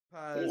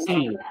Pies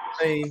Mm.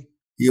 claim,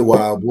 He a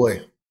wild boy.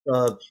 He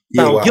a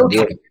found wild guilty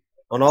boy.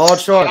 on all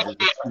charges.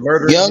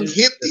 Murder. Young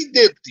Hippy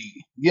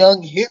Dipty.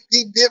 Young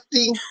Hippy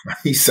Dipty.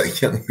 He say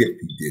young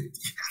hippie did.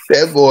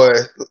 That boy.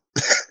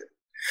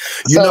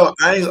 You So-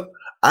 know,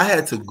 I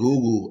had to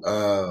Google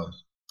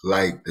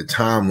like the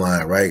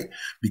timeline, right?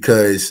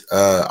 Because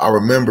I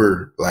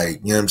remember,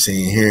 like, you know what I'm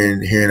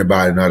saying, hearing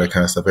about it and all that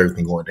kind of stuff,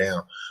 everything going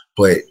down.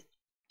 But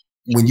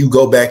when you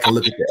go back and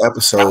look at the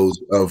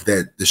episodes of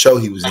the show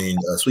he was in,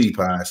 Sweetie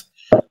Pies,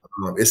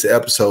 it's an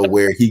episode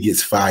where he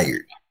gets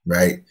fired,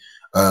 right?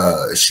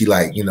 She,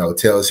 like, you know,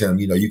 tells him,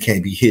 you know, you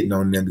can't be hitting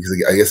on them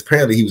because I guess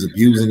apparently he was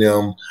abusing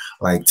them,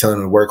 like telling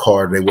them to work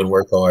hard, they wouldn't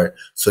work hard.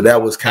 So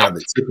that was kind of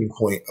the tipping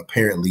point,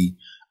 apparently,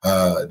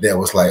 that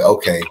was like,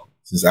 okay,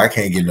 since I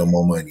can't get no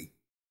more money,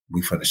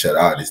 we finna shut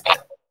all this down.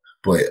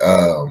 But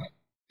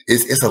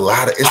it's a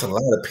lot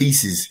of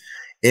pieces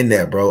in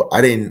that, bro.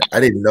 I didn't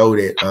know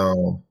that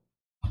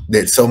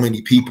that so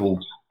many people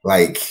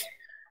like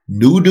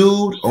knew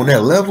dude on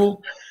that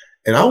level.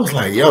 And I was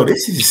like, yo,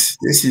 this is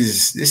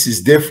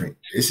different.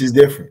 This is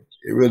different.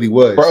 It really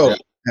was. Bro, I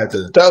had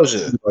to Doja.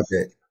 think about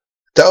that.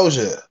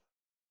 Doja.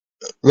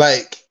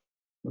 Like,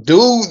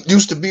 dude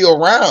used to be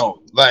around.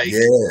 Like,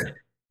 Yeah.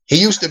 he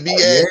used to be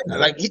at, Yeah.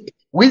 like,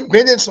 we've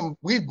been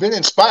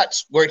in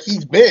spots where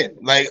he's been.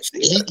 Like,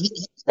 he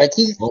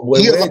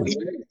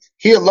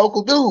a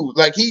local dude.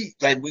 Like, we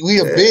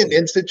have been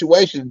in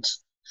situations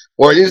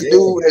where this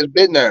dude has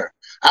been there.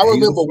 I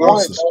remember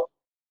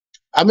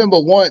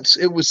once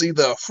it was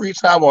either a free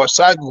time or a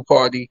cycle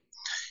party.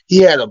 He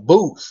had a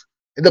booth.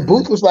 And the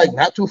booth was like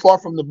not too far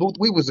from the booth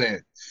we was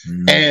in.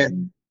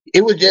 And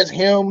it was just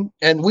him.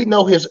 And we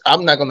know his,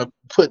 I'm not gonna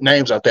put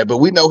names out there, but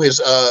we know his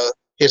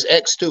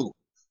ex too.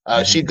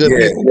 She good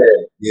people.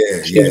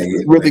 Yeah.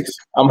 Really,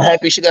 I'm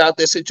happy she got out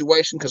that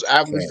situation because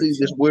obviously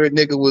this weird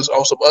nigga was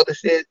on some other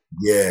shit.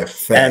 Yeah,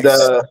 facts.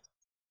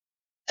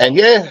 And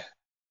yeah.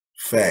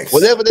 Facts.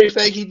 Whatever they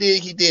say he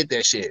did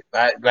that shit.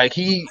 Like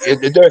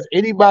if there's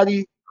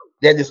anybody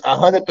that is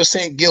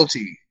 100%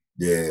 guilty,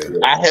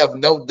 I have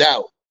no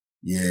doubt.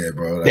 Yeah,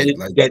 bro.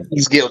 That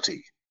he's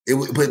guilty.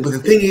 But the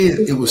thing is,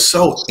 it was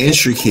so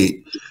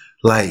intricate.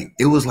 Like,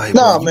 it was like,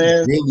 no, bro,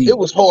 man, it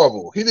was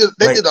horrible. They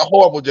did a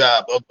horrible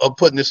job of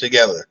putting this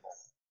together.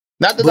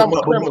 Not that I'm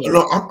a criminal. You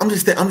know, I'm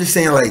just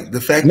saying, like, the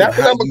fact not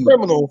that I'm a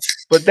criminal,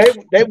 but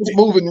they was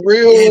moving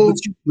real. Yeah,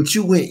 but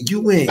you went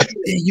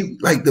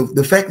like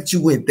the fact that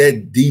you went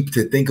that deep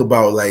to think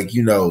about, like,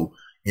 you know,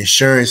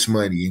 insurance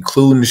money,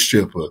 including the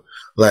stripper,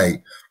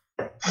 like,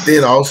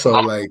 then also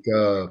like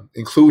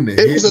including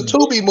it was a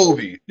Tubi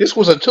movie. This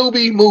was a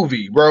Tubi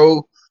movie,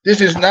 bro. This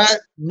is not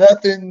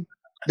nothing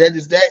that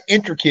is that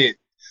intricate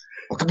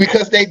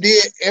because they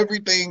did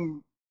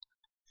everything.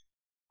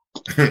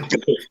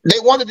 They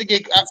wanted to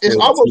get. It's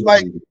almost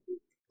like,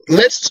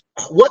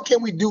 what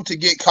can we do to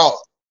get caught?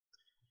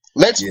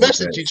 Let's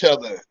message each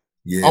other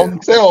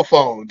on cell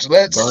phones.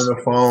 Let's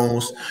burner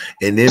phones.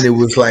 And then it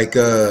was like,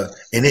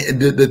 and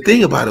the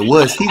thing about it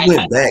was he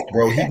went back,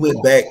 bro. He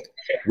went back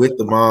with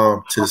the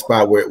mom to the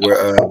spot where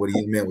the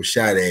young man was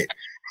shot at,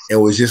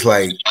 and was just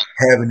like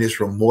having this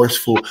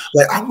remorseful.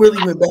 Like, I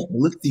really went back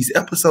and looked at these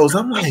episodes.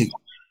 I'm like,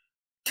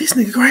 this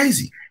nigga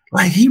crazy.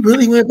 Like, he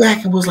really went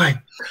back and was like,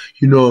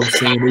 you know what I'm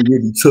saying?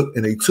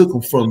 They took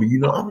him from me. You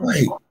know, I'm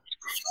like,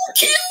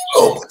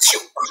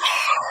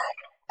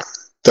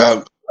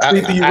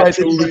 Sleepy, you're right. This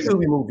is a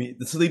Tubi movie.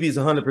 The Sleepy is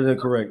 100%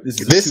 correct. This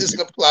is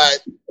the plot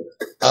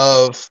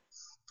of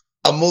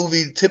a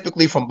movie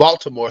typically from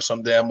Baltimore,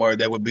 some damn word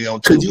that would be on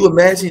Tubi.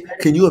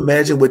 Can you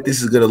imagine what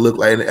this is gonna look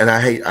like? And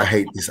I hate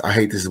this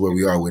is where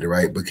we are with it,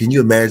 right? But can you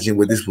imagine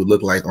what this would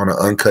look like on an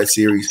uncut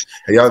series?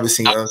 Have y'all ever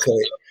seen Uncut?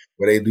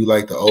 Where they do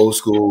like the old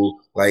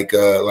school, like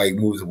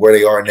movies where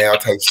they are now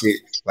type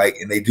shit, like,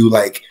 and they do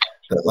like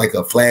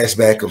a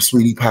flashback of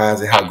Sweetie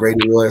Pies and how great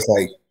it was.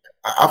 Like,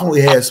 I've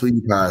only had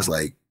Sweetie Pies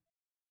like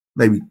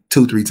maybe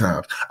 2-3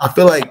 times. I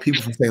feel like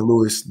people from St.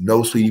 Louis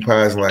know Sweetie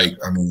Pies. Like,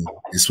 I mean,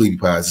 it's Sweetie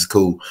Pies, it's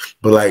cool,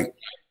 but like,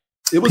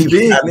 it was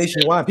big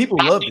nationwide. People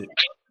loved it.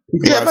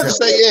 I'm about to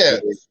say,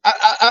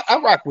 I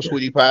rock with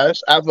Sweetie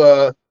Pies. I've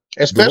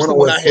especially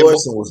when I had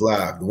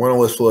the one on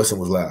West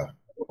Florissant was live.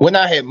 When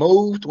I had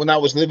moved, when I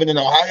was living in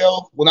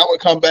Ohio, when I would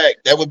come back,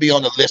 that would be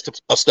on the list of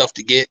stuff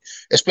to get.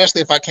 Especially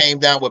if I came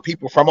down with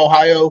people from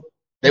Ohio,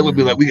 they would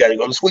be like, "We got to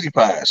go to Sweetie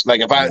Pies." Like,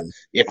 if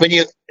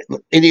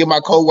any of my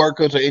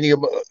coworkers or any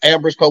of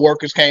Amber's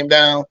coworkers came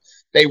down,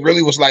 they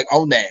really was like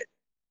on that.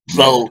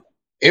 So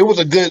it was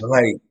a good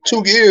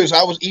 2 years.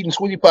 I was eating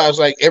Sweetie Pies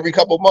like every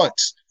couple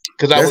months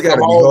because I was gotta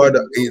be hard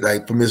to eat.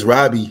 Like, for Miss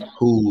Robbie,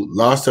 who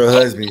lost her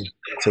husband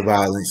to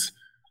violence,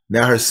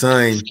 now her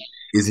son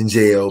is in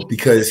jail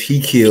because he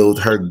killed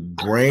her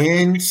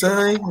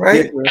grandson,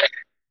 right?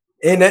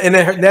 And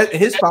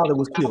his father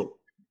was killed.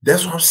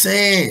 That's what I'm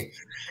saying.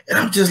 And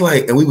I'm just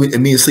like,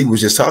 and me and Sleep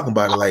was just talking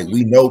about it. Like,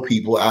 we know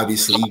people,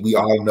 obviously, we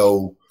all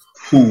know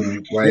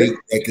who, right?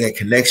 That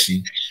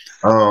connection.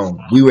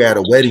 We were at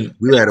a wedding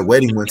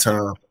one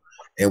time,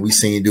 and we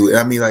seen do it.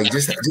 I mean, like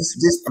just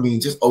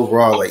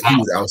overall, like he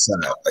was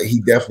outside. Like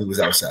he definitely was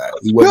outside.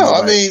 He wasn't. No,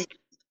 I mean,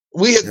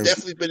 we have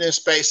definitely been in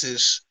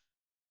spaces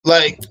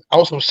like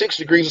on some 6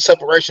 degrees of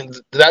separation.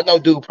 Did I know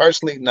dude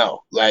personally?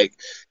 No. Like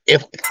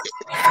if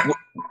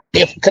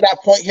could I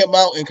point him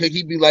out and could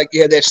he be like,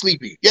 yeah, that's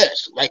Sleepy?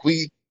 Yes. Like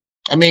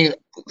I mean,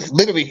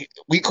 literally,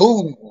 we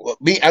cool.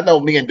 I know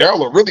me and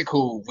Daryl are really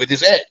cool with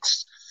his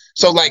ex.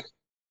 So like,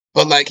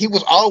 but like he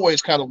was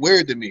always kind of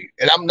weird to me,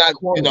 and I'm not,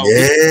 you know.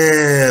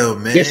 Yeah,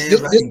 man.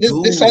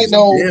 This ain't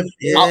no.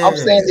 I'm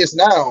saying this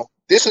now.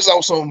 This is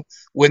also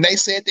when they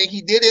said that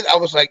he did it. I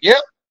was like,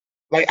 yep.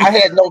 Like I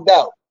had no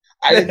doubt.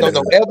 I didn't know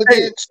no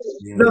evidence.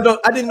 No,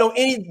 I didn't know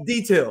any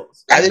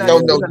details. I didn't know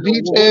no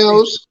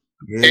details.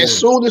 Yeah. As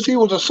soon as he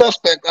was a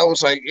suspect, I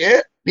was like,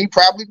 yeah, he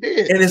probably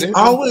did. And it's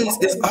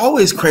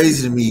always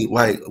crazy to me,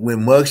 like when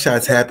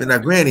mugshots happen. Now,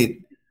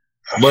 granted,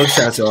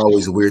 mugshots are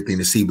always a weird thing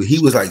to see, but he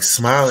was like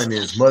smiling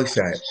in his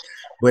mugshot.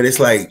 But it's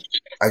like,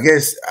 I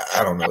guess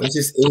I don't know. It was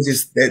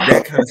just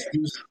that kind of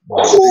stuff.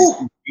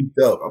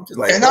 Up. I'm just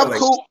like, and I'm like,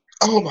 cool.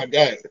 Oh my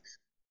god,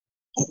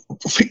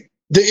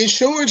 the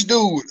insurance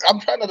dude.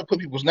 I'm trying not to put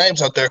people's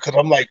names out there because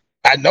I'm like,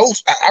 I know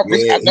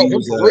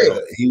him for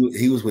real.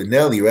 He was with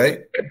Nelly,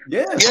 right?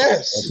 Yeah.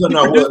 Yes.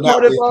 Not with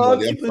Nelly.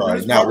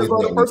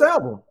 First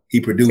album.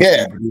 He produced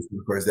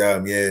the first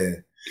album. Yeah.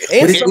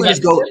 And some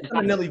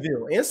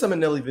in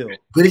Nellyville.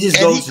 But it just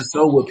goes to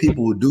show what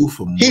people would do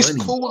for money. He's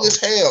cool as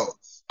hell.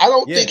 I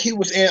don't think he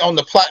was in on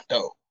the plot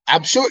though. I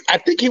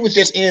think he was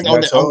just in on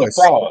the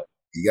fraud.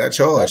 He got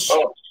charged.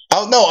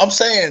 Oh no, I'm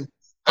saying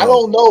I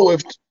don't know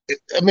if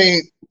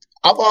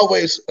I've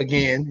always,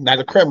 again, not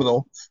a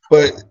criminal,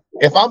 but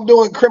if I'm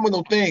doing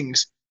criminal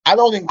things, I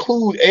don't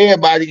include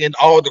everybody in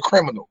all the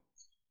criminal.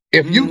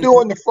 If you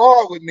doing the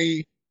fraud with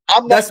me,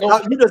 I'm not.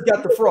 You just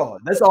got the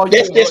fraud. That's all.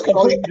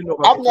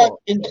 I'm not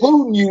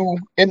including you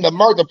in the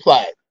murder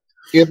plot.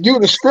 If you're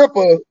the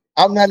stripper,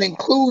 I'm not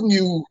including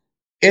you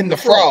in the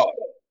fraud.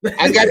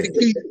 I got to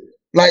keep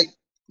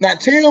now.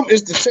 Tim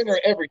is the center of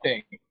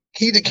everything.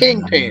 He the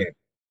kingpin,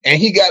 and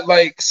he got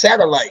like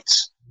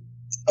satellites.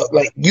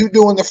 Like you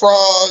doing the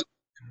fraud,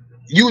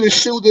 you the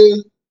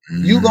shooter.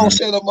 You gonna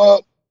set him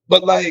up,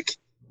 but like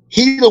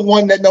he the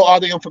one that know all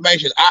the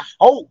information. I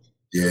hope.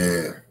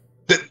 Yeah.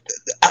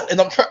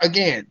 And I'm trying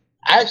again.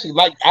 I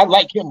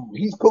like him.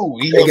 He's cool.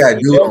 They got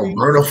dude on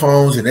burner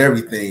phones and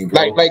everything.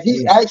 Bro. I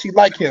actually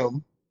like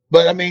him.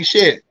 But I mean,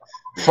 shit.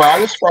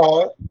 Fraud is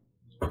fraud,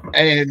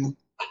 and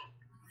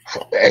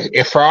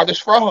if fraud is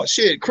fraud,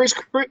 shit.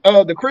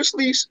 The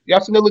Chrisleys,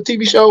 y'all seen the little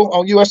TV show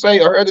on USA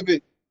or heard of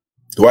it?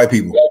 The white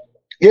people.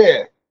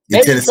 Yeah.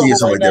 In Tennessee or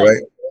something like that,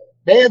 right?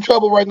 They're in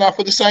trouble right now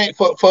for the same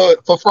for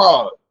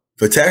fraud.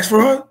 For tax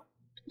fraud?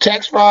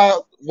 Tax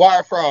fraud,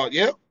 wire fraud,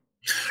 yep.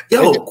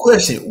 Yo,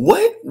 question.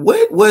 What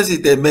was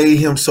it that made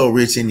him so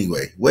rich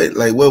anyway? What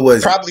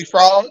was probably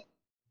fraud?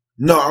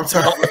 No, I'm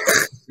talking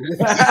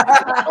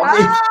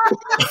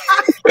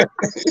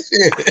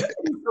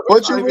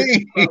what you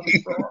mean?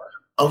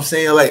 I'm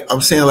saying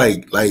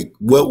like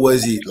what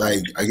was he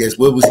like? I guess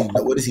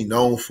what is he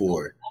known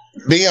for?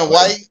 Being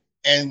white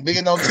and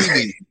being on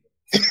TV.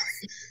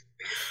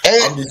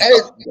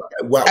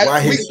 Why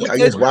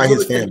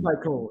his family?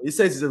 Tycoon. It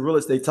says he's a real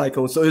estate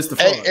tycoon, so it's the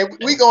fun. And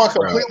we going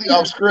completely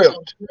off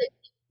script,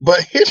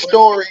 but his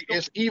story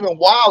is even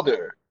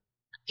wilder.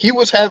 He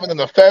was having an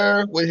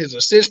affair with his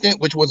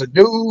assistant, which was a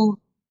dude,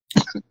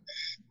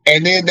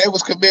 and then they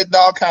was committing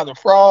all kinds of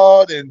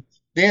fraud, and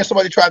then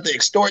somebody tried to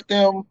extort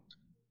them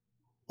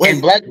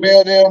and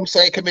blackmail them, so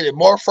they committed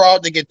more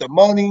fraud to get the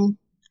money.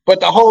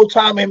 But the whole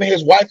time, him and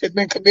his wife had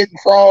been committing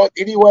fraud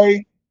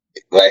anyway.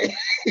 Like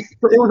it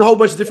was a whole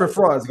bunch of different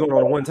frauds going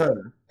on at one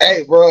time.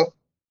 Hey, bro,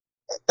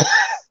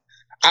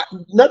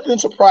 nothing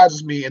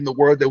surprises me in the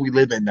world that we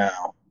live in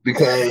now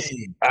because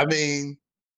I mean,